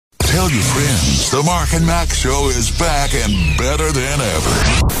Tell your friends the Mark and Mack Show is back and better than ever.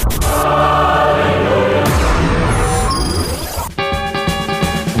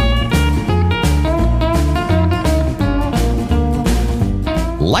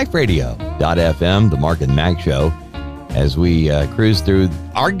 LifeRadio.fm, the Mark and Mack Show, as we cruise through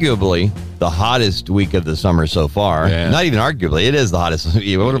arguably the hottest week of the summer so far. Yeah. Not even arguably, it is the hottest.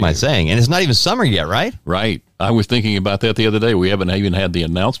 What am I saying? And it's not even summer yet, right? Right. I was thinking about that the other day. We haven't even had the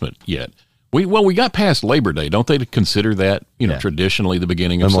announcement yet. We got past Labor Day. Don't they consider that, traditionally the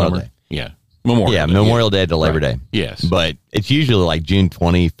beginning of Memorial summer? Day. Yeah. Memorial Day to Labor Day. Yes. But it's usually like June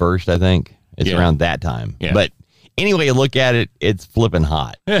 21st, I think. It's around that time. Yeah. But anyway you look at it, it's flipping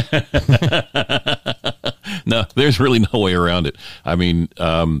hot. No, there's really no way around it. I mean,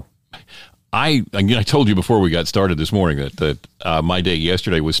 I told you before we got started this morning that my day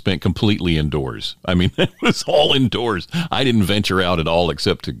yesterday was spent completely indoors. I mean, it was all indoors. I didn't venture out at all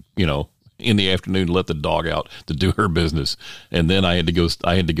except to, in the afternoon, let the dog out to do her business. And then I had to get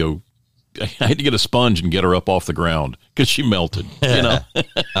a sponge and get her up off the ground because she melted,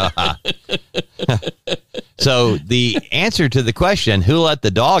 So the answer to the question, who let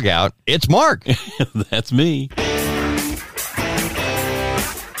the dog out? It's Mark. That's me.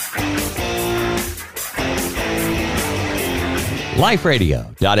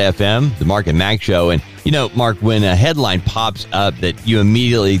 LifeRadio.fm, the Mark and Mack Show. And, Mark, when a headline pops up that you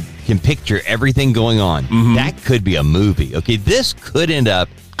immediately can picture everything going on, that could be a movie. Okay, this could end up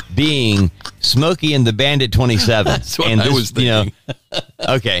being Smokey and the Bandit 27. That's what I was thinking.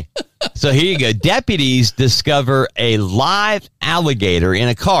 Okay, so here you go. Deputies discover a live alligator in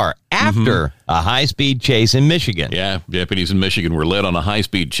a car after a high-speed chase in Michigan. Yeah, deputies in Michigan were led on a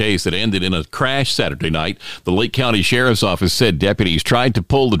high-speed chase that ended in a crash Saturday night. The Lake County Sheriff's Office said deputies tried to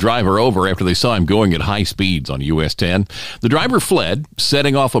pull the driver over after they saw him going at high speeds on US 10. The driver fled,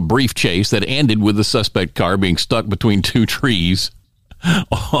 setting off a brief chase that ended with the suspect car being stuck between two trees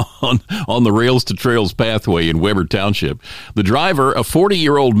on the Rails to Trails pathway in Weber Township. The driver, a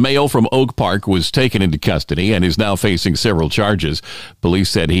 40-year-old male from Oak Park, was taken into custody and is now facing several charges.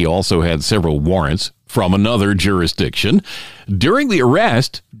 Police said he also had several warrants from another jurisdiction. During the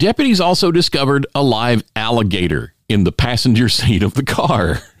arrest, deputies also discovered a live alligator in the passenger seat of the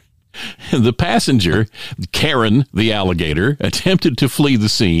car. The passenger, Karen the alligator, attempted to flee the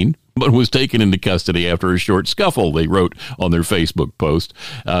scene, but was taken into custody after a short scuffle, they wrote on their Facebook post.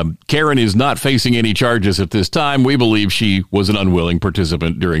 Karen is not facing any charges at this time. We believe she was an unwilling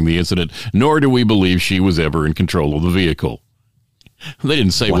participant during the incident, nor do we believe she was ever in control of the vehicle. They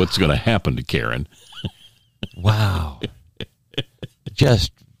didn't say what's going to happen to Karen. Wow.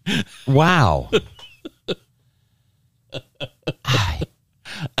 Just, wow.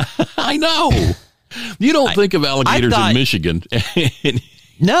 I know. You don't think of alligators in Michigan.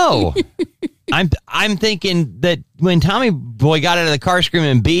 No. I'm thinking that when Tommy Boy got out of the car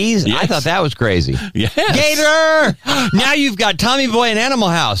screaming bees, I thought that was crazy. Yes. Gator! Now you've got Tommy Boy in Animal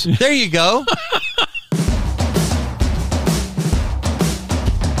House. There you go.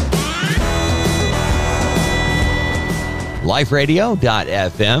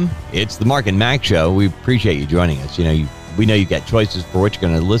 LifeRadio.fm. It's the Mark and Mack Show. We appreciate you joining us. We know you've got choices for what you're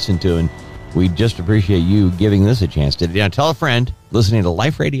going to listen to, and we just appreciate you giving this a chance to tell a friend listening to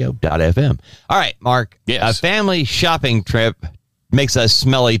LifeRadio.fm. All right, Mark. Yes. A family shopping trip makes a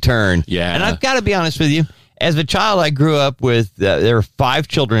smelly turn. Yeah. And I've got to be honest with you. As a child, I grew up with, there were 5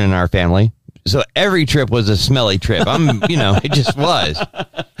 children in our family. So every trip was a smelly trip. It just was.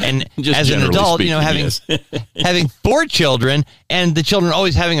 And just as an adult, speaking, having 4 children and the children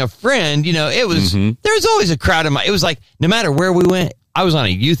always having a friend, it was, there was always a crowd in it was like, no matter where we went, I was on a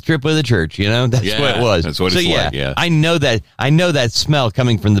youth trip with a church, that's what it was. That's what it's like, yeah. I know that smell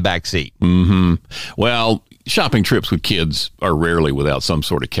coming from the back seat. Mm-hmm. Well, shopping trips with kids are rarely without some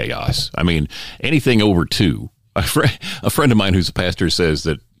sort of chaos. I mean, anything over 2. A friend of mine who's a pastor says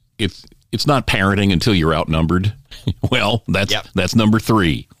that it's not parenting until you're outnumbered. Well, that's number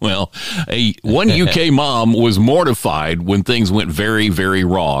 3. Well, one UK mom was mortified when things went very, very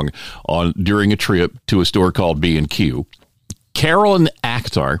wrong during a trip to a store called B&Q. Carolyn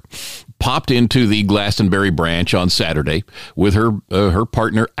Akhtar popped into the Glastonbury branch on Saturday with her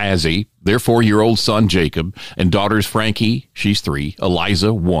partner, Azzy, their 4-year-old son, Jacob, and daughters, Frankie, she's 3,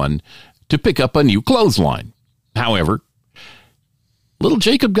 Eliza, 1, to pick up a new clothesline. However, little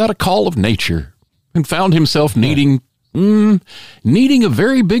Jacob got a call of nature and found himself needing a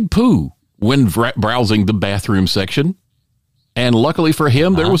very big poo when browsing the bathroom section. And luckily for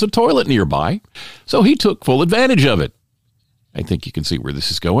him, there was a toilet nearby, so he took full advantage of it. I think you can see where this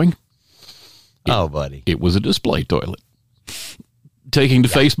is going. Buddy. It was a display toilet. taking to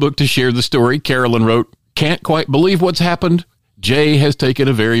Facebook to share the story. Carolyn wrote, "Can't quite believe what's happened. Jay has taken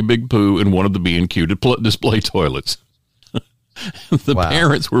a very big poo in one of the B&Q display toilets." The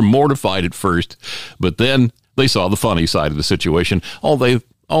parents were mortified at first, but then they saw the funny side of the situation,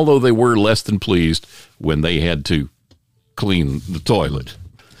 although they were less than pleased when they had to clean the toilet.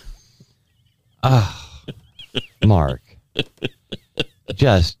 Mark.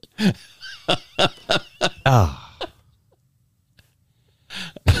 Just.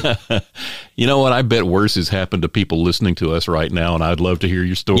 You know what? I bet worse has happened to people listening to us right now, and I'd love to hear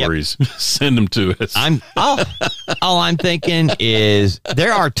your stories. Yep. Send them to us. All I'm thinking is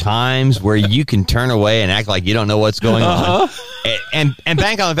there are times where you can turn away and act like you don't know what's going on, and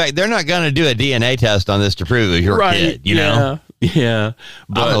bank on the fact they're not going to do a DNA test on this to prove it was your kid. You know? Yeah.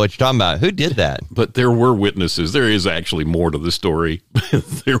 But, I don't know what you're talking about. Who did that? But there were witnesses. There is actually more to the story.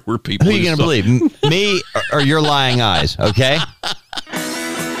 There were people. Who are you going to believe? Me or your lying eyes? Okay.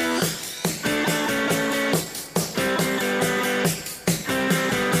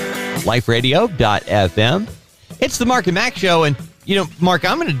 LifeRadio.fm. It's the Mark and Mack Show. And, Mark,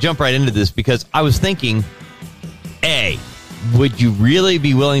 I'm going to jump right into this because I was thinking, A, would you really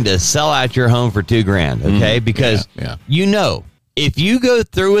be willing to sell out your home for $2,000? Okay. Because, if you go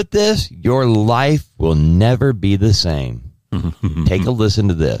through with this, your life will never be the same. Take a listen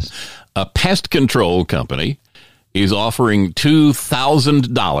to this. A pest control company is offering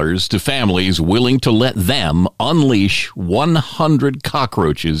 $2,000 to families willing to let them unleash 100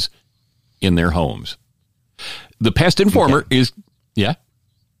 cockroaches in their homes. The pest informer is,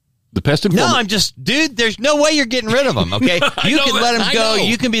 the pest informer. No, dude, there's no way you're getting rid of them, okay? You can let them go.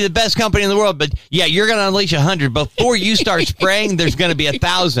 You can be the best company in the world, but you're going to unleash 100. Before you start spraying, there's going to be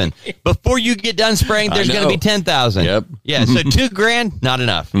 1,000. Before you get done spraying, there's going to be 10,000. Yep. Yeah, so $2,000, not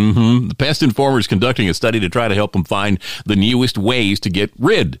enough. The pest informer is conducting a study to try to help them find the newest ways to get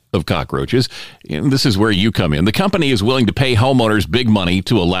rid of cockroaches. And this is where you come in. The company is willing to pay homeowners big money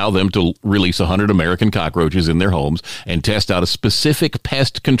to allow them to release 100 American cockroaches in their homes and test out a specific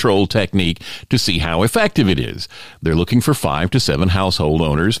pest control technique to see how effective it is. They're looking for 5 to 7 household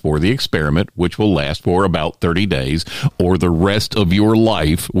owners for the experiment, which will last for about 30 days or the rest of your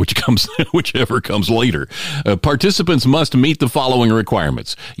life, whichever comes later. Participants must meet the following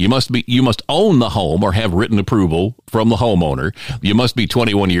requirements. You must own the home or have written approval from the homeowner. You must be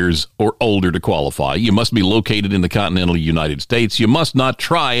 21 years or older to qualify. You must be located in the continental United States. You must not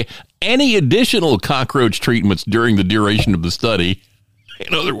try any additional cockroach treatments during the duration of the study.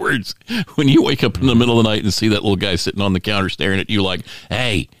 In other words, when you wake up in the middle of the night and see that little guy sitting on the counter staring at you like,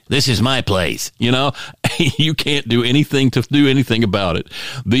 "Hey, this is my place," you can't do anything about it.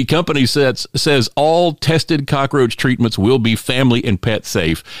 The company says all tested cockroach treatments will be family and pet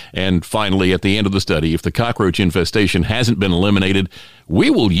safe. And finally, at the end of the study, if the cockroach infestation hasn't been eliminated, we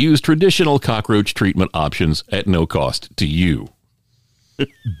will use traditional cockroach treatment options at no cost to you.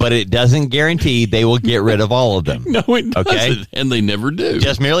 But it doesn't guarantee they will get rid of all of them. No, it doesn't. Okay? And they never do.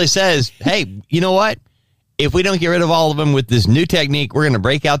 Just merely says, hey, you know what? If we don't get rid of all of them with this new technique, we're going to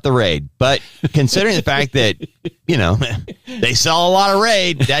break out the Raid. But considering the fact that, they sell a lot of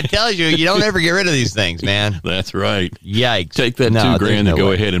Raid, that tells you don't ever get rid of these things, man. That's right. Yikes. Take that $2,000 and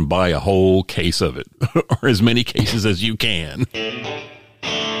go ahead and buy a whole case of it, or as many cases as you can.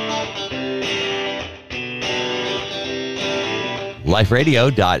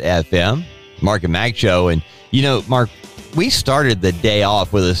 LifeRadio.fm, Mark and Mack Show. And, Mark, we started the day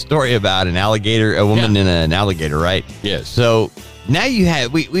off with a story about a woman in an alligator, right? Yes. So now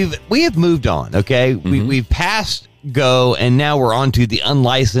we have moved on, okay? We've passed go, and now we're on to the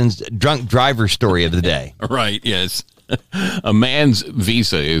unlicensed drunk driver story of the day. Right, yes. A man's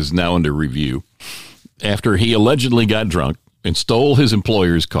visa is now under review after he allegedly got drunk and stole his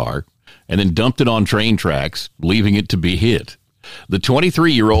employer's car and then dumped it on train tracks, leaving it to be hit. The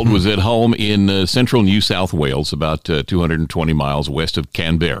 23-year-old was at home in central New South Wales, about 220 miles west of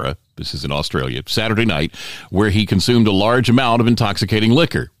Canberra. This is in Australia, Saturday night, where he consumed a large amount of intoxicating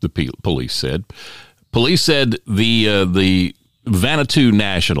liquor, the police said. Police said the Vanuatu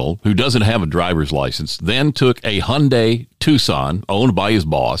national, who doesn't have a driver's license, then took a Hyundai Tucson owned by his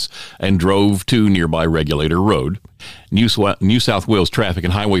boss and drove to nearby Regulator Road. New South Wales Traffic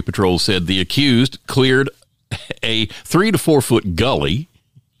and Highway Patrol said the accused cleared a 3 to 4 foot gully,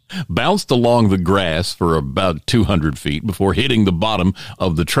 bounced along the grass for about 200 feet before hitting the bottom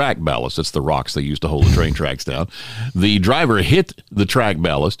of the track ballast. That's the rocks they use to hold the train tracks down. The driver hit the track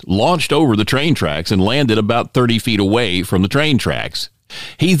ballast, launched over the train tracks, and landed about 30 feet away from the train tracks.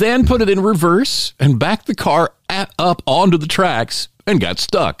 He then put it in reverse and backed the car up onto the tracks and got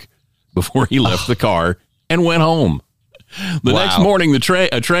stuck before he left the car and went home. The next morning, a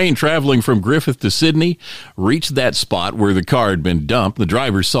train traveling from Griffith to Sydney reached that spot where the car had been dumped. The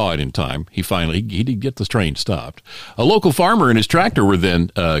driver saw it in time. He did get the train stopped. A local farmer and his tractor were then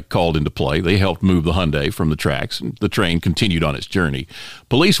called into play. They helped move the Hyundai from the tracks. And the train continued on its journey.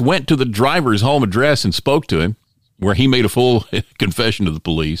 Police went to the driver's home address and spoke to him, where he made a full confession to the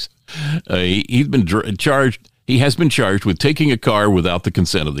police. He's been charged. He has been charged with taking a car without the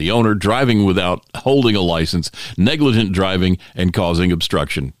consent of the owner, driving without holding a license, negligent driving, and causing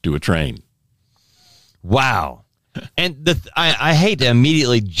obstruction to a train. Wow. And I hate to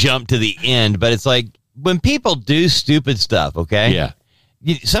immediately jump to the end, but it's like when people do stupid stuff, okay? Yeah.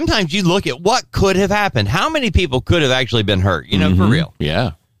 Sometimes you look at what could have happened. How many people could have actually been hurt, for real?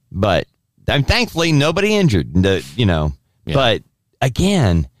 Yeah. But thankfully, nobody injured, Yeah. But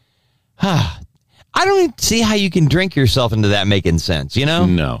again, I don't even see how you can drink yourself into that making sense,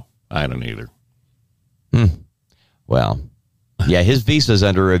 No, I don't either. Well, yeah, his visa's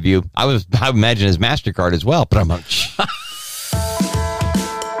under review. I imagine his MasterCard as well, but I'm like,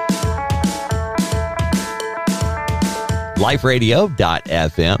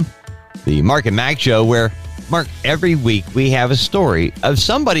 LifeRadio.fm, the Mark and Mack Show, where, Mark, every week we have a story of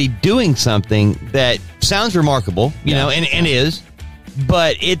somebody doing something that sounds remarkable, and is,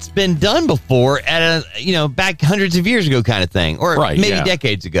 but it's been done before at back hundreds of years ago kind of thing, or maybe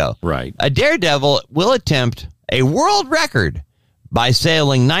decades ago. Right. A daredevil will attempt a world record by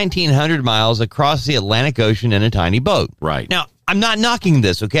sailing 1,900 miles across the Atlantic Ocean in a tiny boat. Right. Now, I'm not knocking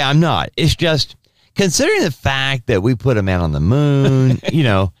this, okay? I'm not. It's just, considering the fact that we put a man on the moon,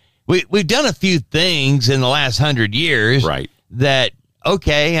 we've done a few things in the last 100 years. Right. That,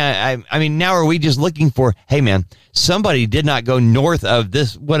 okay, I mean, now are we just looking for, hey, man, somebody did not go north of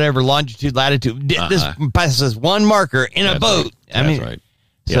this, whatever latitude, latitude. This passes one marker in a boat. Right. That's right.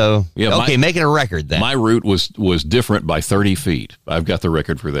 So, make it a record then. My route was different by 30 feet. I've got the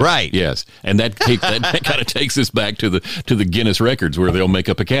record for that. Right. Yes. And that kind of takes us back to the Guinness records, where they'll make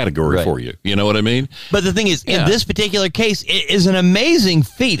up a category for you. You know what I mean? But the thing is, in this particular case, it is an amazing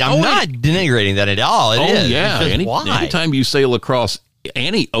feat. I'm not denigrating that at all. It is. Yeah. Why? Anytime you sail across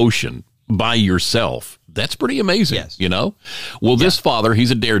any ocean by yourself, that's pretty amazing. Yes. Well, this father,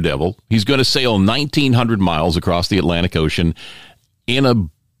 he's a daredevil. He's going to sail 1,900 miles across the Atlantic Ocean in a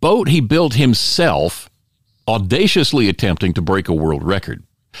boat he built himself, audaciously attempting to break a world record.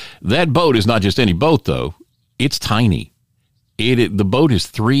 That boat is not just any boat, though. It's tiny. The boat is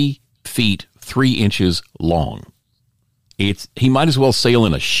 3 feet 3 inches long. He might as well sail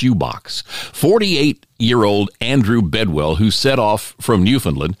in a shoebox. 48-year-old Andrew Bedwell, who set off from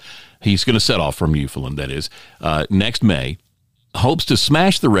Newfoundland, he's going to set off from Newfoundland, that is, next May, hopes to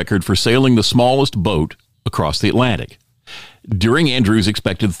smash the record for sailing the smallest boat across the Atlantic. During Andrew's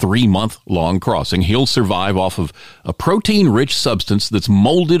expected 3-month-long crossing, he'll survive off of a protein-rich substance that's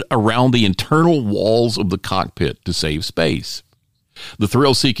molded around the internal walls of the cockpit to save space. The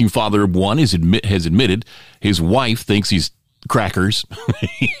thrill-seeking father of one has admitted his wife thinks he's crackers.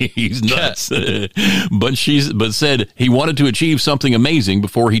 He's nuts. but said he wanted to achieve something amazing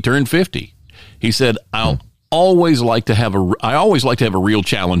before he turned 50. He said, I always like to have a real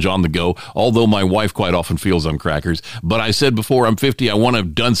challenge on the go, although my wife quite often feels I'm crackers. But I said before I'm 50, I want to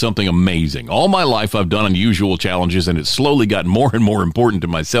have done something amazing. All my life I've done unusual challenges, and it's slowly gotten more and more important to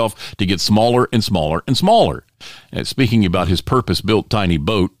myself to get smaller and smaller and smaller. And speaking about his purpose-built tiny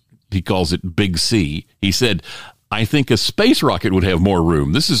boat, he calls it Big C. He said, I think a space rocket would have more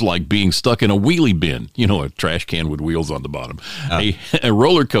room. This is like being stuck in a wheelie bin, a trash can with wheels on the bottom, a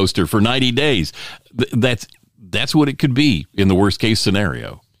roller coaster for 90 days. That's what it could be in the worst case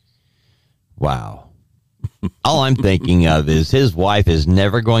scenario. Wow. All I'm thinking of is his wife is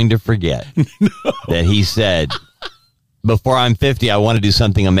never going to forget that he said, before I'm 50, I want to do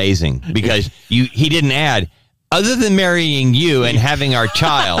something amazing, because he didn't add, other than marrying you and having our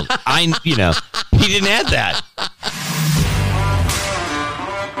child, he didn't add that.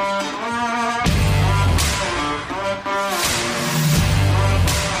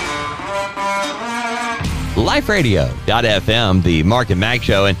 LifeRadio.fm, the Mark and Mack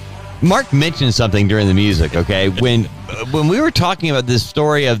Show. And Mark mentioned something during the music, okay? When we were talking about this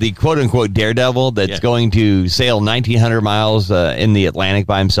story of the quote-unquote daredevil that's going to sail 1,900 miles in the Atlantic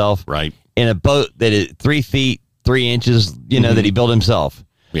by himself. Right. In a boat that is 3 feet 3 inches, that he built himself.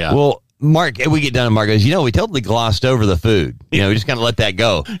 Yeah. Well, Mark, we get done and Mark goes, we totally glossed over the food. We just kind of let that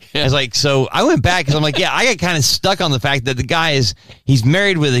go. I was like, so I went back because I'm like, I got kind of stuck on the fact that the guy he's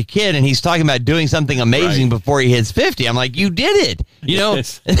married with a kid and he's talking about doing something amazing before he hits 50. I'm like, you did it.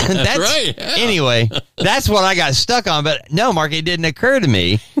 That's right. Yeah. Anyway, that's what I got stuck on. But no, Mark, it didn't occur to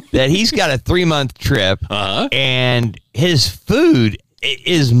me that he's got a 3-month trip and his food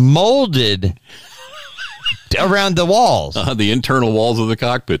is molded around the walls, the internal walls of the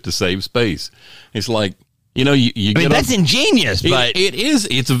cockpit to save space. It's like, you get that's ingenious, but it is.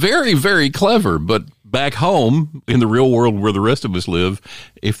 It's very, very clever. But back home in the real world where the rest of us live,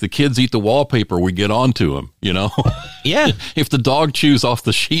 if the kids eat the wallpaper, we get onto them, Yeah. If the dog chews off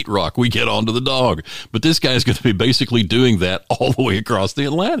the sheetrock, we get onto the dog. But this guy's going to be basically doing that all the way across the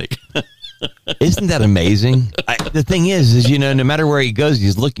Atlantic. Isn't that amazing? The thing is, no matter where he goes,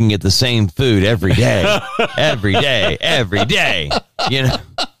 he's looking at the same food every day, every day.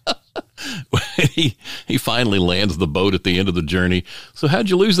 He finally lands the boat at the end of the journey. So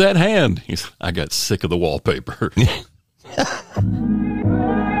how'd you lose that hand? I got sick of the wallpaper.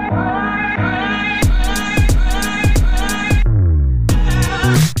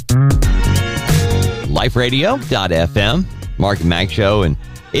 LifeRadio.fm, Mark and Mack Show, and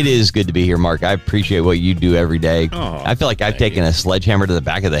it is good to be here, Mark. I appreciate what you do every day. I feel like I've taken a sledgehammer to the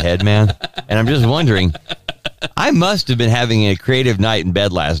back of the head, man. And I'm just wondering, I must have been having a creative night in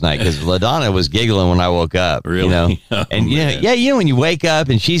bed last night because LaDonna was giggling when I woke up. Really? Oh, and when you wake up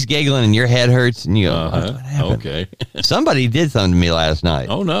and she's giggling and your head hurts and you go, what happened? Okay. Somebody Somebody did something to me last night.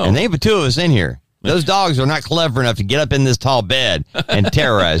 Oh, no. And they have 2 of us in here. Those dogs are not clever enough to get up in this tall bed and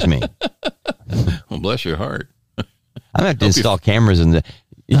terrorize me. Well, bless your heart. I'm going to have to install cameras in the...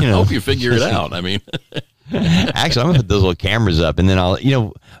 I hope you figure it out. I mean, actually, I'm gonna put those little cameras up, and then I'll,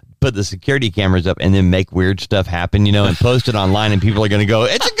 put the security cameras up, and then make weird stuff happen, and post it online, and people are gonna go,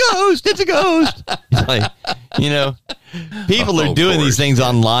 "It's a ghost! It's a ghost!" It's like, people are doing these things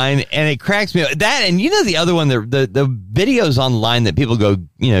online, and it cracks me up. That, and the other one, the videos online that people go,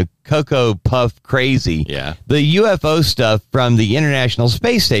 Cocoa Puff crazy. Yeah. The UFO stuff from the International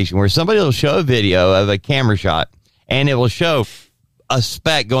Space Station, where somebody will show a video of a camera shot, and it will show a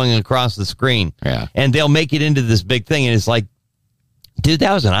speck going across the screen. Yeah. And they'll make it into this big thing. And it's like, dude,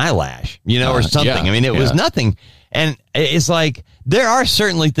 that was an eyelash, or something. Yeah, I mean, it was nothing. And it's like, there are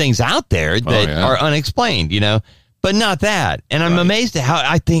certainly things out there that are unexplained, but not that. And I'm amazed at how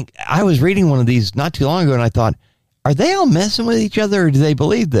I was reading one of these not too long ago and I thought, are they all messing with each other or do they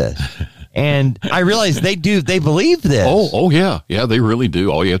believe this? And I realized they believe this. Oh yeah. Yeah, they really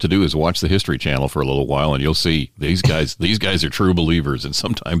do. All you have to do is watch the History Channel for a little while and you'll see these guys are true believers, and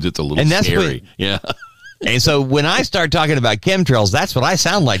sometimes it's a little scary. Yeah. And so when I start talking about chemtrails, that's what I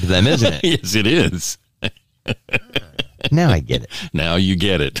sound like to them, isn't it? Yes, it is. Now I get it. Now you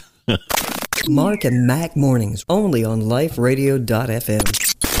get it. Mark and Mack mornings, only on LifeRadio.fm.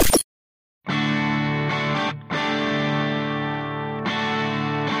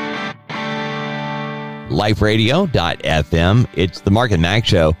 LifeRadio.fm. It's the Mark and Mack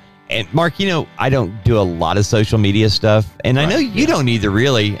Show. And Mark, I don't do a lot of social media stuff, and I know you don't either,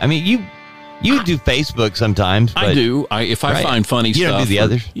 really. I mean, you do Facebook sometimes. But, I do. If I find funny stuff, you don't do the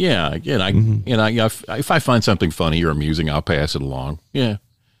others. Yeah. Again, if I find something funny or amusing, I'll pass it along. Yeah.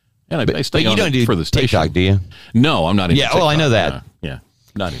 And I stay on it for the station. TikTok, do you? No, I'm not into TikTok. Well, I know that. Yeah.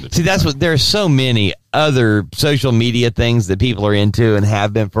 Not into TikTok. See, that's what. There are so many other social media things that people are into and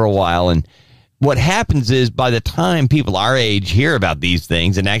have been for a while, and what happens is by the time people our age hear about these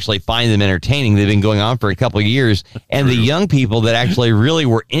things and actually find them entertaining, they've been going on for a couple of years. And the young people that actually really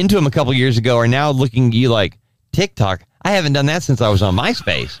were into them a couple of years ago are now looking at you like, TikTok? I haven't done that since I was on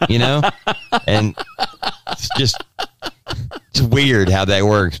MySpace, And it's weird how that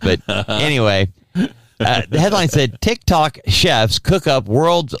works. But anyway, the headline said, TikTok chefs cook up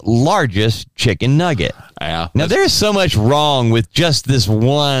world's largest chicken nugget. Yeah, now, there's so much wrong with just this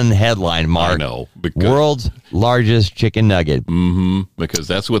one headline, Mark. I know. World's largest chicken nugget. Mm-hmm. Because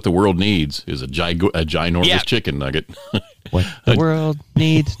that's what the world needs is a ginormous chicken nugget. What the world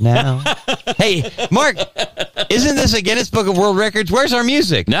needs now. Hey, Mark, isn't this a Guinness Book of World Records? Where's our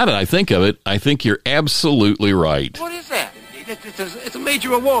music? Now that I think of it, I think you're absolutely right. What is that? It's a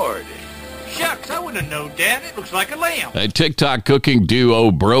major award. Shucks, I wouldn't have known that. It looks like a lamb. A TikTok cooking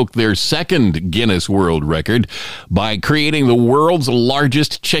duo broke their second Guinness World Record by creating the world's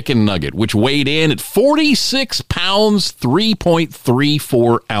largest chicken nugget, which weighed in at 46 pounds,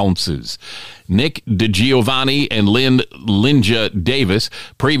 3.34 ounces. Nick DiGiovanni and Linja Davis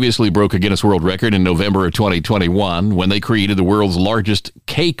previously broke a Guinness World Record in November of 2021 when they created the world's largest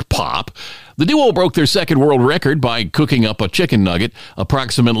cake pop The duo broke their second world record by cooking up a chicken nugget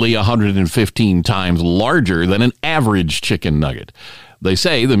approximately 115 times larger than an average chicken nugget. They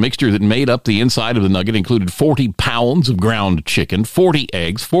say the mixture that made up the inside of the nugget included 40 pounds of ground chicken, 40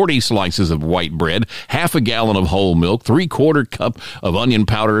 eggs, 40 slices of white bread, half a gallon of whole milk, 3/4 cup of onion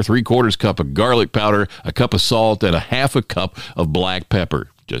powder, 3/4 cup of garlic powder, a cup of salt, and a half a cup of black pepper.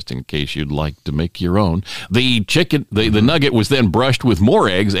 Just in case you'd like to make your own. The nugget was then brushed with more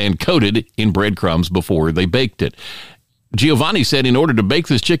eggs and coated in breadcrumbs before they baked it. Giovanni said in order to bake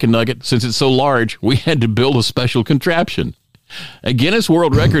this chicken nugget, since it's so large, we had to build a special contraption. A Guinness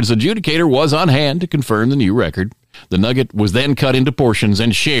World Records adjudicator was on hand to confirm the new record. The nugget was then cut into portions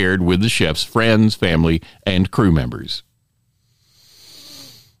and shared with the chef's friends, family, and crew members.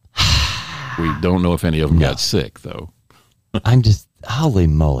 We don't know if any of them got sick, though. I'm just, holy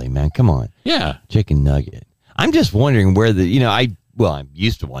moly, man. Come on. Yeah. Chicken nugget. I'm just wondering where I'm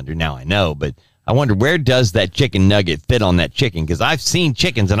used to wonder. Now I know, but I wonder where does that chicken nugget fit on that chicken? Because I've seen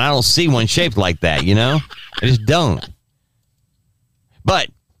chickens and I don't see one shaped like that, I just don't. But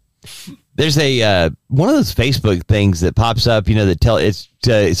there's one of those Facebook things that pops up, that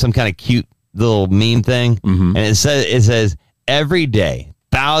it's some kind of cute little meme thing. Mm-hmm. And it says every day,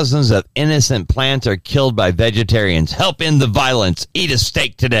 thousands of innocent plants are killed by vegetarians. Help end the violence. Eat a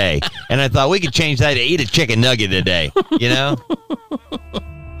steak today. And I thought we could change that to eat a chicken nugget today,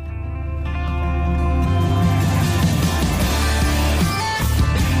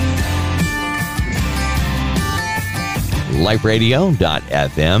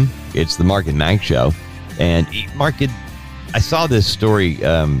 LifeRadio.fm. It's the Mark and Mack Show. And Mark, I saw this story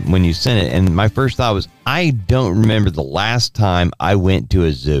when you sent it, and my first thought was, I don't remember the last time I went to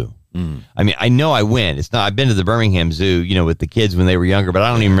a zoo. I mean, I know I went. I've been to the Birmingham Zoo, with the kids when they were younger, but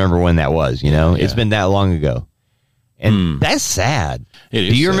I don't even remember when that was, Yeah. It's been that long ago. And that's sad. Do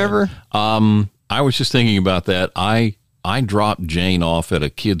you remember? I was just thinking about that. I dropped Jane off at a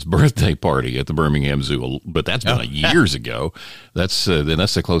kid's birthday party at the Birmingham Zoo, but that's been years ago. That's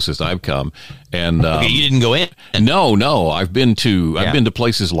the closest I've come. And okay, you didn't go in? No. I've been to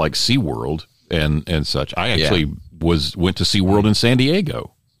places like SeaWorld and such. I actually went to SeaWorld in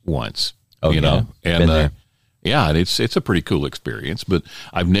And it's a pretty cool experience. But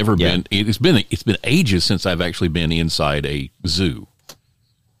I've never been. It's been ages since I've actually been inside a zoo.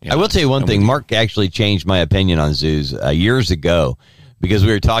 I will tell you one thing. Mark actually changed my opinion on zoos years ago because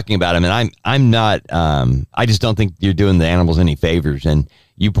we were talking about them, and I'm not. I just don't think you're doing the animals any favors. And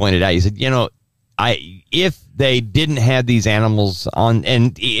you pointed out, you said, if they didn't have these animals on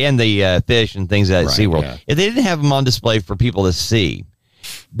and the fish and things at SeaWorld, if they didn't have them on display for people to see,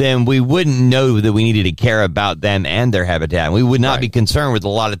 then we wouldn't know that we needed to care about them and their habitat. We would not be concerned with a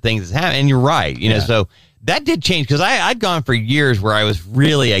lot of things that happen. And you're right, so. That did change because I'd gone for years where I was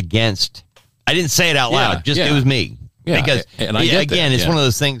really against. I didn't say it out loud. It was me. Yeah, because it's one of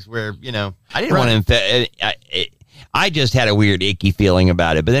those things where I didn't want to. I just had a weird icky feeling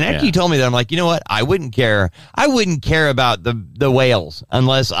about it. But then after you told me that, I'm like, you know what? I wouldn't care. I wouldn't care about the whales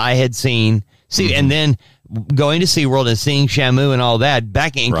unless I had seen. And then going to SeaWorld and seeing Shamu and all that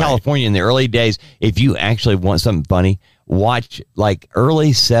back in California in the early days. If you actually want something funny, watch like early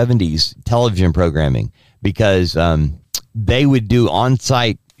 70s television programming. Because they would do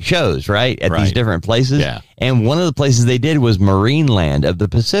on-site shows, at these different places. Yeah. And one of the places they did was Marineland of the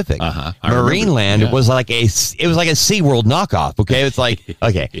Pacific. Marineland was like a SeaWorld knockoff, okay? It's like,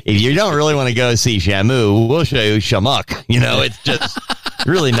 okay, if you don't really want to go see Shamu, we'll show you Shamuk. It's just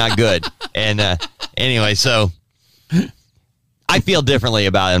really not good. And anyway, so I feel differently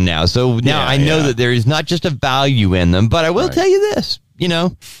about them now. So now I know that there is not just a value in them, but I will tell you this,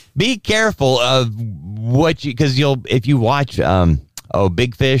 be careful of because if you watch,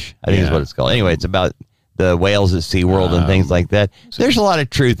 Big Fish, I think is what it's called. Anyway, it's about the whales at SeaWorld and things like that. There's a lot of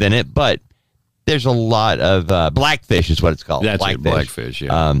truth in it, but there's a lot of Blackfish is what it's called. That's Blackfish,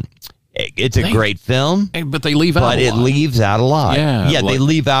 yeah. It's a great film, but they leave out a lot. But it leaves out a lot. Yeah, they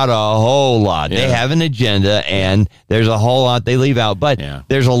leave out a whole lot. They have an agenda, and there's a whole lot they leave out. But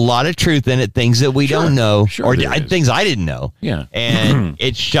there's a lot of truth in it, things that we don't know, or things I didn't know. Yeah, and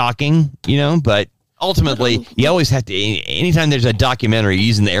it's shocking, but ultimately, you always have to, anytime there's a documentary,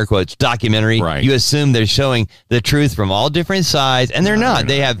 using the air quotes, documentary, you assume they're showing the truth from all different sides, and they're not.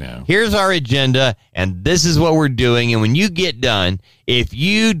 They have, here's our agenda, and this is what we're doing, and when you get done, if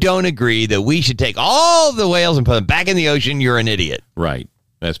you don't agree that we should take all the whales and put them back in the ocean, you're an idiot. Right.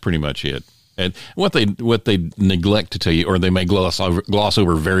 That's pretty much it. And what they neglect to tell you, or they may gloss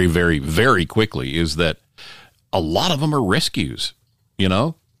over very, very, very quickly, is that a lot of them are rescues,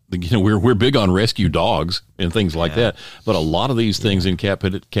 we're big on rescue dogs and things like that, but a lot of these things in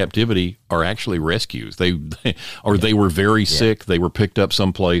captivity are actually rescues. They were very sick. They were picked up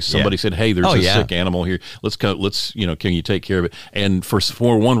someplace. Somebody said, "Hey, there's a sick animal here. Let's can you take care of it?" And for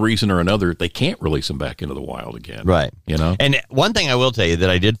one reason or another, they can't release them back into the wild again. Right. And one thing I will tell you that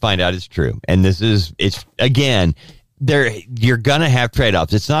I did find out is true, and it's again. You're going to have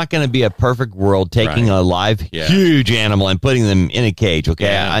trade-offs. It's not going to be a perfect world taking a live, huge animal and putting them in a cage, okay?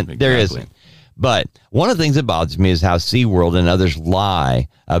 Exactly. There isn't. But one of the things that bothers me is how SeaWorld and others lie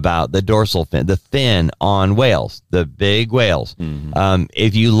about the dorsal fin, the fin on whales, the big whales. Mm-hmm.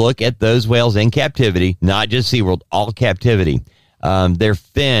 If you look at those whales in captivity, not just SeaWorld, all captivity, their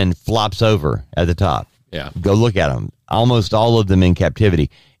fin flops over at the top. Yeah. Go look at them. Almost all of them in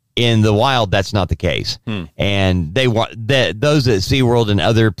captivity. In the wild, that's not the case. And those at SeaWorld and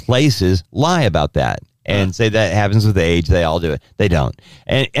other places lie about that and say that happens with age. They all do it. They don't.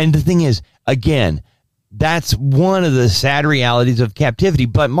 And the thing is, again, that's one of the sad realities of captivity.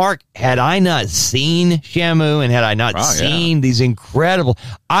 But, Mark, had I not seen Shamu and had I not seen these incredible,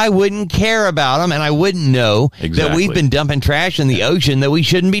 I wouldn't care about them and I wouldn't know that we've been dumping trash in the ocean that we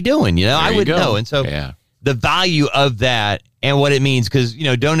shouldn't be doing. I wouldn't know. And so the value of that and what it means, because,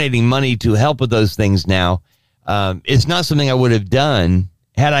 donating money to help with those things now, it's not something I would have done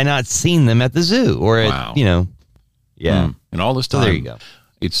had I not seen them at the zoo or at, And all this time, so there you go.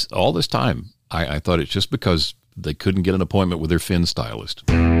 It's all this time. I thought it's just because they couldn't get an appointment with their fin stylist.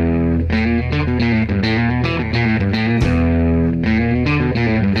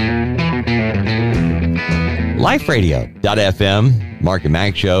 LifeRadio.fm, Mark and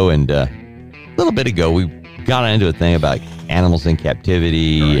Mack Show, and a little bit ago we got into a thing about animals in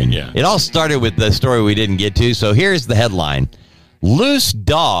captivity. It all started with the story we didn't get to. So here's the headline. Loose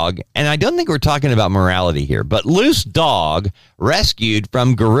dog, and I don't think we're talking about morality here, but loose dog rescued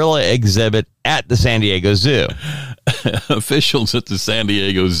from gorilla exhibit at the San Diego Zoo. Officials at the San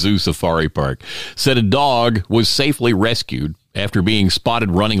Diego Zoo Safari Park said a dog was safely rescued after being spotted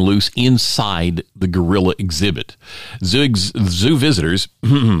running loose inside the gorilla exhibit. Zoo visitors,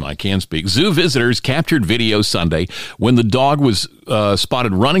 Zoo visitors captured video Sunday when the dog was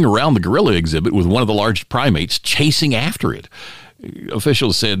spotted running around the gorilla exhibit with one of the large primates chasing after it.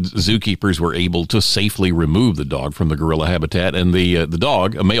 Officials said zookeepers were able to safely remove the dog from the gorilla habitat, and the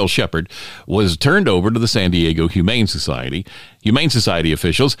dog, a male shepherd, was turned over to the San Diego Humane Society. Humane Society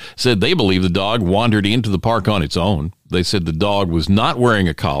officials said they believe the dog wandered into the park on its own. They said the dog was not wearing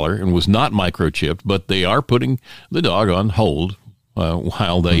a collar and was not microchipped, but they are putting the dog on hold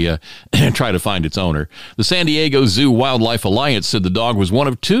while they try to find its owner. The San Diego Zoo Wildlife Alliance said the dog was one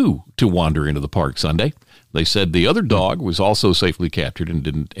of two to wander into the park Sunday. They said the other dog was also safely captured and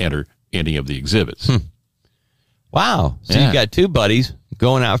didn't enter any of the exhibits. Wow. So you got two buddies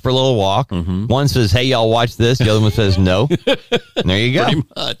going out for a little walk. Mm-hmm. One says, "Hey, y'all watch this." The other one says, "No." And there you go. Pretty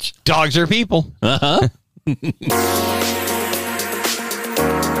much. Dogs are people. Uh-huh.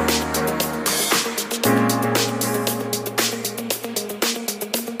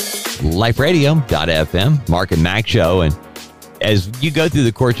 LifeRadio.fm, Mark and Mack Show. And as you go through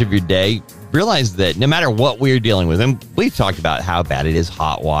the course of your day, realize that no matter what we're dealing with, and we've talked about how bad it is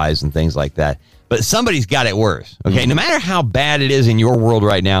hot-wise and things like that, but somebody's got it worse, okay? Mm-hmm. No matter how bad it is in your world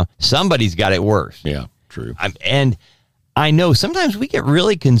right now, somebody's got it worse. Yeah, true. And I know sometimes we get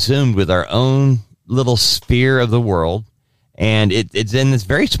really consumed with our own little sphere of the world, and it's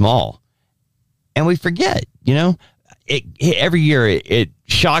very small, and we forget, every year it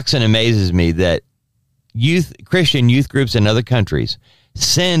shocks and amazes me that Christian youth groups in other countries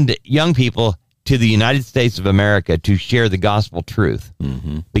send young people to the United States of America to share the gospel truth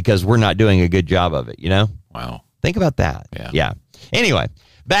because we're not doing a good job of it, Wow. Think about that. Yeah. Anyway,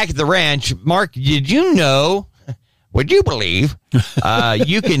 back at the ranch, Mark, did you know, would you believe,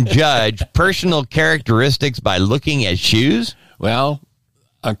 you can judge personal characteristics by looking at shoes? Well,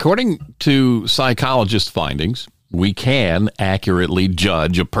 according to psychologist findings, we can accurately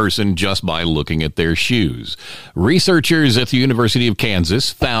judge a person just by looking at their shoes. Researchers at the University of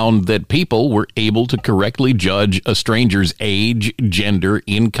Kansas found that people were able to correctly judge a stranger's age, gender,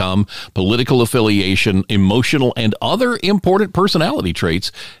 income, political affiliation, emotional, and other important personality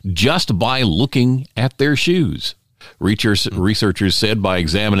traits just by looking at their shoes. Researchers said by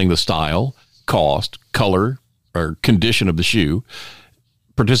examining the style, cost, color, or condition of the shoe,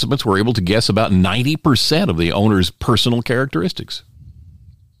 participants were able to guess about 90% of the owner's personal characteristics.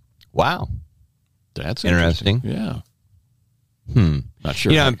 Wow. That's interesting. Yeah. Not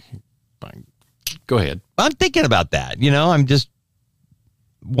sure. Go ahead. I'm thinking about that. I'm just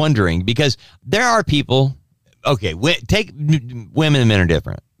wondering because there are people, okay, take women and men are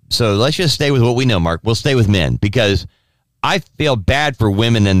different. So let's just stay with what we know, Mark. We'll stay with men because I feel bad for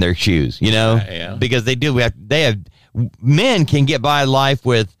women and their shoes, because men can get by life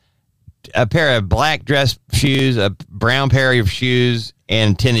with a pair of black dress shoes, a brown pair of shoes,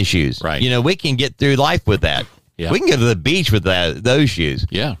 and tennis shoes. Right. We can get through life with that. Yeah. We can go to the beach with those shoes.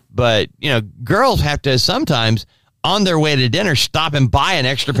 Yeah. But, girls have to sometimes, on their way to dinner, stop and buy an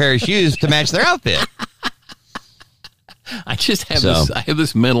extra pair of shoes to match their outfit. I just have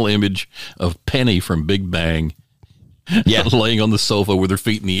this mental image of Penny from Big Bang. Yeah, laying on the sofa with her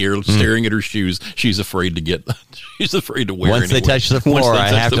feet in the air, staring at her shoes. She's afraid to wear. Once they touch the floor, I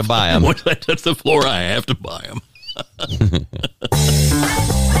have to buy them. Once they touch the floor, I have to buy them.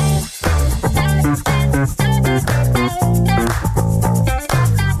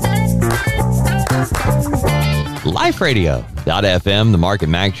 LifeRadio.fm, the Mark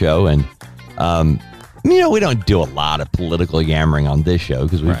and Mack Show. And, we don't do a lot of political yammering on this show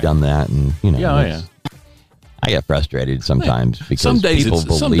because we've done that. And, I get frustrated sometimes because some days people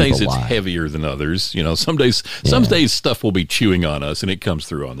believe it's heavier than others. Some days stuff will be chewing on us and it comes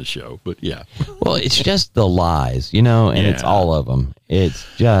through on the show. But yeah. Well, it's just the lies, and it's all of them. It's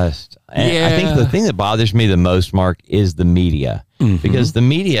just, I think the thing that bothers me the most, Mark, is the media. Because the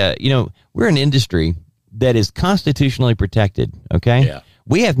media, we're an industry that is constitutionally protected. Okay. Yeah.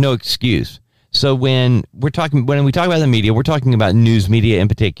 We have no excuse. So when we talk about the media, we're talking about news media in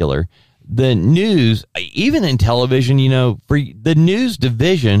particular. The news, even in television, for the news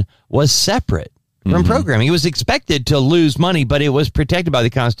division was separate from programming. It was expected to lose money, but it was protected by the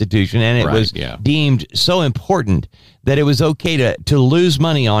Constitution, and it was deemed so important that it was okay to lose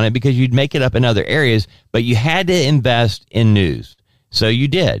money on it because you'd make it up in other areas, but you had to invest in news. So you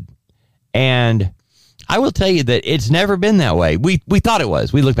did. And I will tell you that it's never been that way. We thought it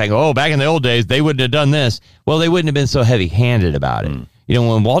was. We look back, back in the old days, they wouldn't have done this. Well, they wouldn't have been so heavy-handed about it.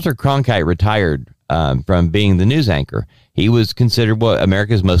 When Walter Cronkite retired from being the news anchor, he was considered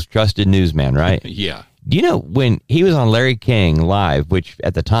America's most trusted newsman, right? Yeah. Do you know when he was on Larry King Live, which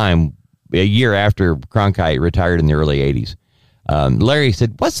at the time, a year after Cronkite retired in the early 80s, Larry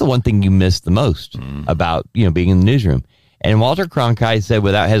said, "What's the one thing you miss the most about being in the newsroom?" And Walter Cronkite said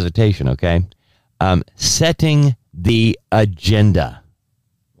without hesitation, setting the agenda.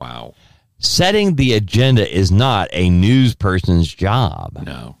 Wow. Setting the agenda is not a news person's job.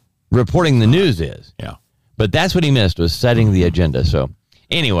 No. Reporting the news is. Yeah. But that's what he missed, was setting the agenda. So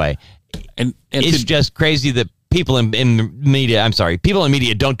anyway, and it's just crazy that people in media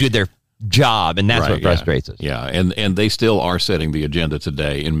don't do their job, and that's what frustrates us. Yeah, and they still are setting the agenda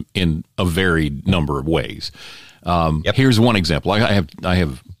today in a varied number of ways. Here's one example. I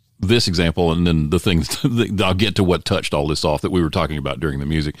have this example, and then the things I'll get to what touched all this off that we were talking about during the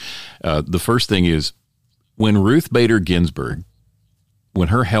music. The first thing is when Ruth Bader Ginsburg, when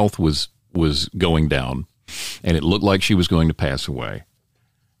her health was going down and it looked like she was going to pass away,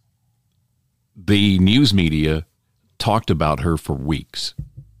 the news media talked about her for weeks.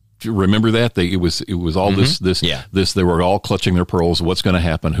 Do you remember that? It was all this. They were all clutching their pearls. What's going to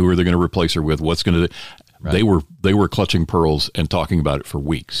happen? Who are they going to replace her with? What's going to? Right. They were clutching pearls and talking about it for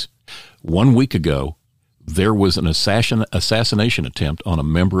weeks. 1 week ago, there was an assassination attempt on a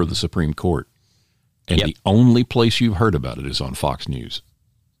member of the Supreme Court, and the only place you've heard about it is on Fox News.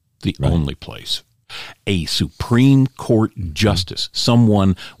 The only place. A Supreme Court justice.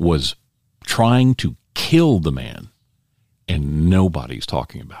 Someone was trying to kill the man, and nobody's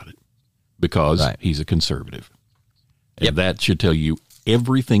talking about it because he's a conservative. And that should tell you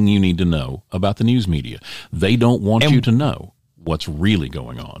everything you need to know about the news media. They don't want you to know what's really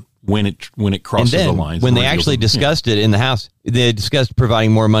going on when it crosses the lines. When they actually discussed it in the House, they discussed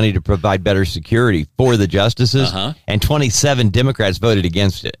providing more money to provide better security for the justices, and 27 Democrats voted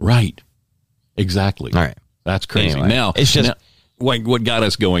against it. Right. Exactly. All right. That's crazy. Anyway, now, it's just... what got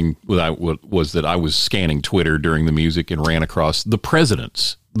us going was that I was scanning Twitter during the music and ran across the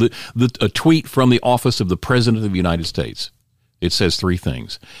president's, a tweet from the office of the President of the United States. It says 3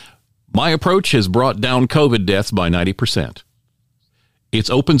 things. My approach has brought down COVID deaths by 90%.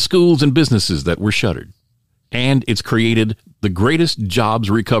 It's opened schools and businesses that were shuttered. And it's created the greatest jobs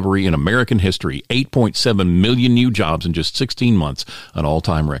recovery in American history, 8.7 million new jobs in just 16 months, an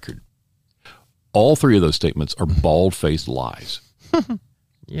all-time record. All 3 of those statements are bald-faced lies.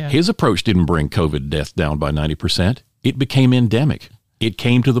 His approach didn't bring COVID deaths down by 90%. It became endemic. It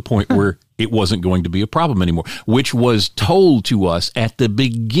came to the point where it wasn't going to be a problem anymore, which was told to us at the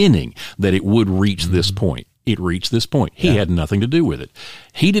beginning that it would reach this point. It reached this point. He had nothing to do with it.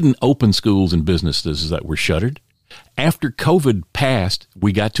 He didn't open schools and businesses that were shuttered. After COVID passed,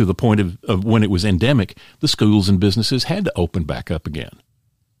 we got to the point of when it was endemic, the schools and businesses had to open back up again.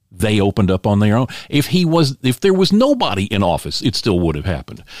 They opened up on their own. If there was nobody in office, it still would have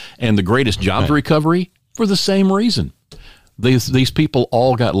happened. And the greatest jobs recovery for the same reason. These people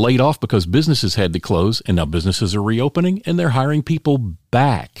all got laid off because businesses had to close, and now businesses are reopening and they're hiring people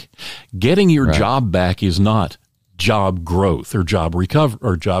back. Getting your job back is not job growth or job recovery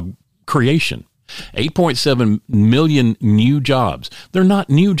or job creation. 8.7 million new jobs. They're not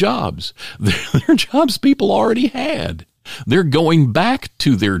new jobs. They're jobs people already had. They're going back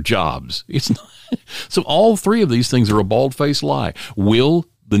to their jobs. It's not. So all three of these things are a bald-faced lie. Will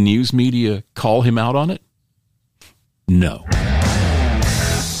the news media call him out on it? No.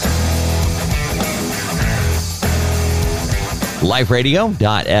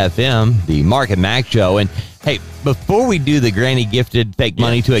 LifeRadio.fm, the Mark and Mack Show. And hey, before we do the granny gifted fake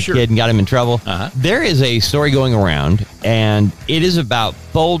money to a kid and got him in trouble, there is a story going around, and it is about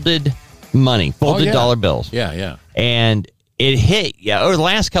folded money, folded dollar bills. Yeah. And it hit, over the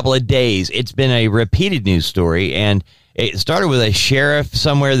last couple of days, it's been a repeated news story, and it started with a sheriff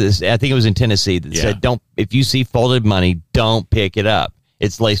somewhere, I think it was in Tennessee, that said, if you see folded money, don't pick it up.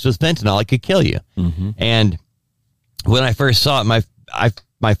 It's laced with fentanyl. It could kill you. Mm-hmm. And when I first saw it,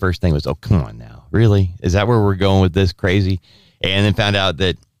 my first thing was, oh, come on now. Really? Is that where we're going with this crazy? And then found out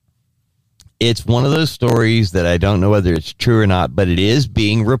that it's one of those stories that I don't know whether it's true or not, but it is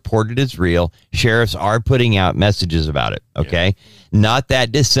being reported as real. Sheriffs are putting out messages about it, okay? Yeah. Not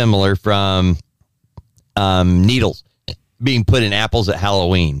that dissimilar from needles being put in apples at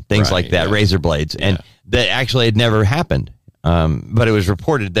Halloween, things like that, razor blades. And that actually had never happened, but it was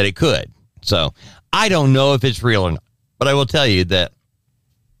reported that it could. So I don't know if it's real or not, but I will tell you that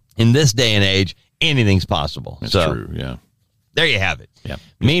in this day and age, anything's possible. That's true, yeah. There you have it. Yeah.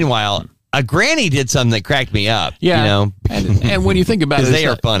 Meanwhile, a granny did something that cracked me up. Yeah, you know? and when you think about it, they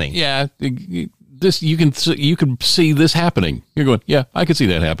are funny. Yeah, this you can see this happening. You're going, yeah, I could see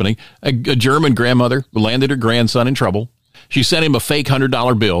that happening. A German grandmother landed her grandson in trouble. She sent him a fake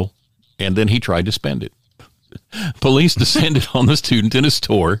 $100 bill, and then he tried to spend it. Police descended on the student in a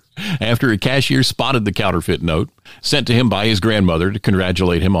store after a cashier spotted the counterfeit note sent to him by his grandmother to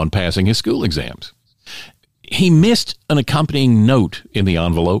congratulate him on passing his school exams. He missed an accompanying note in the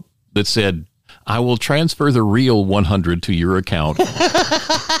envelope that said, I will transfer the real 100 to your account.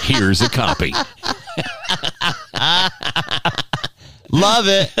 Here's a copy. Love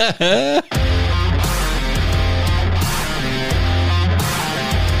it.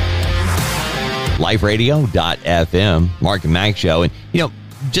 LifeRadio.fm, Mark and Mack Show. And,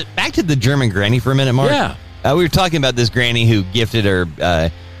 just back to the German granny for a minute, Mark. Yeah. We were talking about this granny who gifted her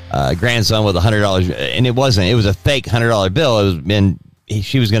grandson with $100, and it was a fake $100 bill.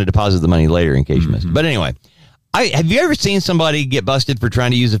 She was going to deposit the money later in case you missed it. But anyway, have you ever seen somebody get busted for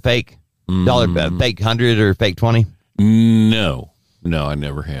trying to use a fake dollar, fake 100 or fake 20? No, I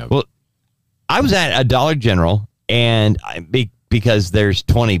never have. Well, I was at a Dollar General, and because there's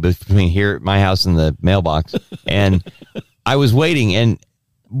 20 between here at my house and the mailbox, and I was waiting, and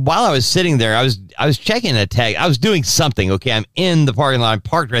while I was sitting there, I was checking a tag. I was doing something. Okay, I'm in the parking lot. I'm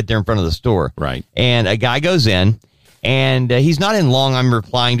parked right there in front of the store. Right. And a guy goes in, and he's not in long. I'm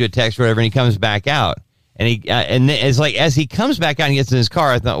replying to a text or whatever, and he comes back out. And it's like, as he comes back out and gets in his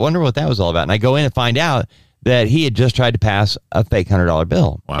car, I thought, wonder what that was all about. And I go in and find out that he had just tried to pass a fake $100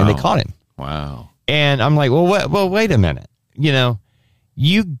 bill. Wow. And they caught him. Wow. And I'm like, well, wait a minute.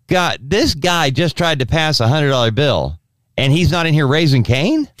 This guy just tried to pass a $100 bill, and he's not in here raising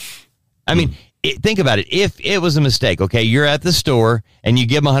Cain? I mean, think about it. If it was a mistake, okay, you're at the store and you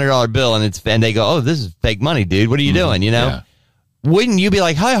give them a $100 bill and they go, oh, this is fake money, dude. What are you doing? Yeah. Wouldn't you be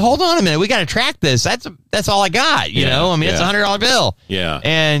like, hey, hold on a minute. We got to track this. That's all I got. It's a $100 bill. Yeah.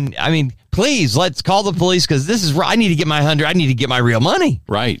 And I mean, please, let's call the police because I need to get my 100. I need to get my real money.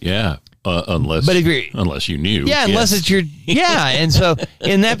 Right. Yeah. Unless you knew. Yeah. Unless it's your, yeah. And so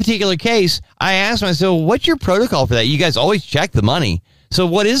in that particular case, I asked myself, what's your protocol for that? You guys always check the money. So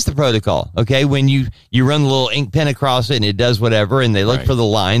what is the protocol? Okay. When you run the little ink pen across it and it does whatever, and they look for the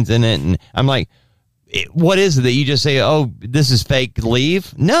lines in it. And I'm like, what is it that you just say, oh, this is fake,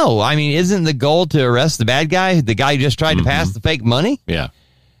 leave? No. I mean, isn't the goal to arrest the bad guy, the guy who just tried to pass the fake money? Yeah.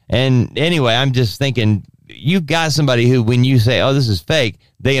 And anyway, I'm just thinking, you got somebody who, when you say, oh, this is fake,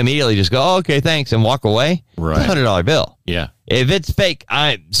 they immediately just go, oh, okay, thanks, and walk away. Right. It's a $100 bill. Yeah. If it's fake,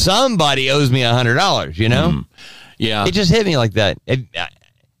 somebody owes me $100, Yeah. It just hit me like that.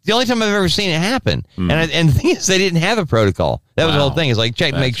 The only time I've ever seen it happen. And the thing is, they didn't have a protocol. That was the whole thing. It's like,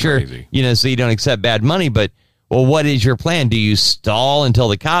 check, make sure, crazy. So you don't accept bad money. But, well, what is your plan? Do you stall until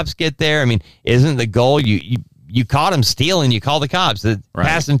the cops get there? I mean, isn't the goal, you caught them stealing, you call the cops.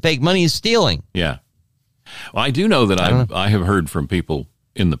 Passing fake money is stealing. Yeah. Well, I do know that I have heard from people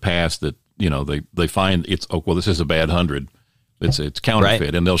in the past that, they find this is a bad 100. It's counterfeit,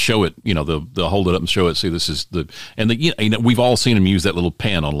 right. And they'll show it. They'll hold it up and show it. See, this is we've all seen them use that little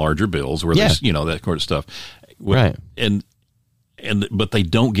pen on larger bills, where there's that sort of stuff, right? But they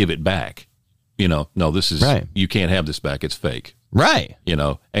don't give it back. No, this is right. You can't have this back. It's fake, right?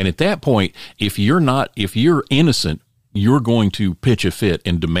 And at that point, if you're innocent, you're going to pitch a fit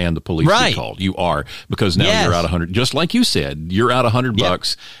and demand the police be called. You are, because now you're out 100. Just like you said, you're out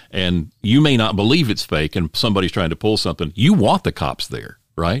 $100, and you may not believe it's fake, and somebody's trying to pull something. You want the cops there,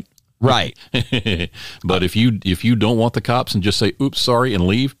 right? Right. But if you don't want the cops and just say, "Oops, sorry," and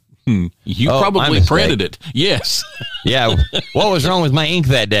leave, you probably printed it. Yes. Yeah. What was wrong with my ink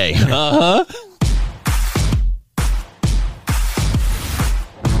that day? Uh-huh.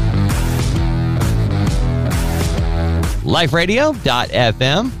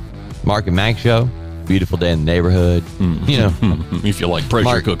 LifeRadio.fm, Mark and Mack Show. Beautiful day in the neighborhood. If you like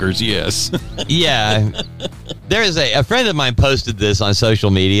pressure cookers, yes. Yeah. There is a friend of mine posted this on social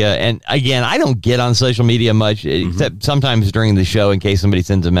media. And again, I don't get on social media much, except sometimes during the show in case somebody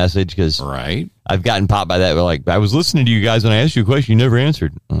sends a message. Because I've gotten popped by that. We're like, I was listening to you guys and I asked you a question. You never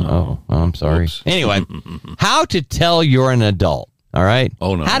answered. Oh, I'm sorry. Oops. Anyway, how to tell you're an adult. All right.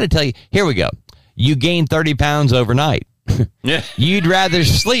 Oh, no. How to tell you. Here we go. You gained 30 pounds overnight. Yeah. You'd rather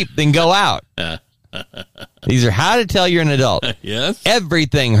sleep than go out. These are how to tell you're an adult. Yes.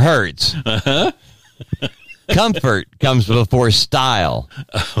 Everything hurts. Uh-huh. Comfort comes before style.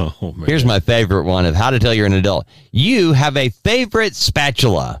 Oh, man. Here's my favorite one of how to tell you're an adult. You have a favorite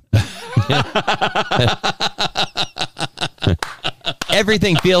spatula.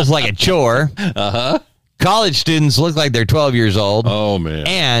 Everything feels like a chore. Uh-huh. College students look like they're 12 years old. Oh, man.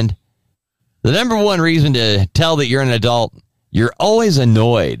 And the number one reason to tell that you're an adult, you're always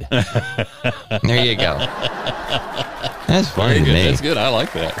annoyed. There you go. That's funny to me. That's good. I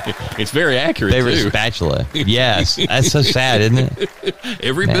like that. It's very accurate, favorite too. Spatula. Yes. That's so sad, isn't it?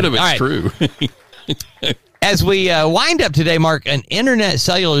 Every bit of it's true. As we wind up today, Mark, an internet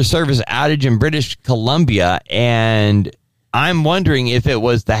cellular service outage in British Columbia, and I'm wondering if it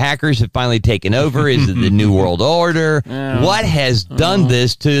was the hackers have finally taken over. Is it the New World Order? What has done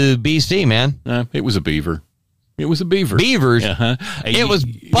this to BC, man? It was a beaver. It was a beaver. Beavers? Uh-huh. It was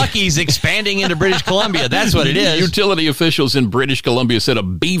Buc-ee's expanding into British Columbia. That's what it is. Utility officials in British Columbia said a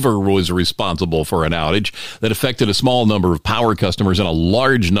beaver was responsible for an outage that affected a small number of power customers and a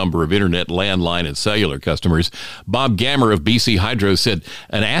large number of internet, landline, and cellular customers. Bob Gammer of BC Hydro said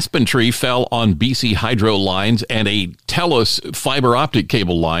an aspen tree fell on BC Hydro lines and a TELUS fiber optic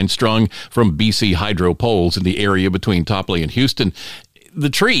cable line strung from BC Hydro poles in the area between Topley and Houston.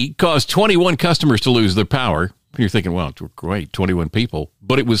 The tree caused 21 customers to lose their power. You're thinking, well, great, 21 people.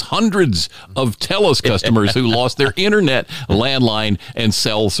 But it was hundreds of TELUS customers who lost their internet, landline, and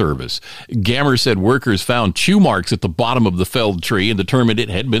cell service. Gammer said workers found chew marks at the bottom of the felled tree and determined it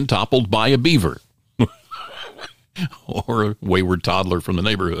had been toppled by a beaver. Or a wayward toddler from the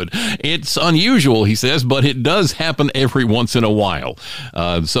neighborhood. It's unusual, he says, but it does happen every once in a while.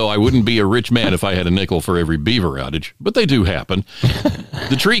 So I wouldn't be a rich man if I had a nickel for every beaver outage, but they do happen.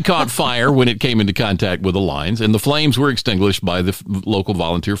 The tree caught fire when it came into contact with the lines, and the flames were extinguished by the local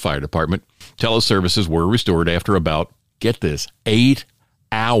volunteer fire department. TELUS services were restored after about, get this, 8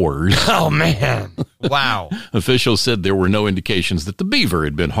 hours. Oh, man. Wow. Officials said there were no indications that the beaver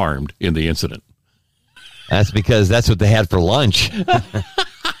had been harmed in the incident. That's because that's what they had for lunch.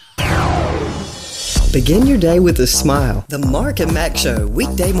 Begin your day with a smile. The Mark and Mack Show,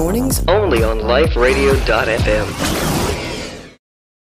 weekday mornings, only on LifeRadio.fm.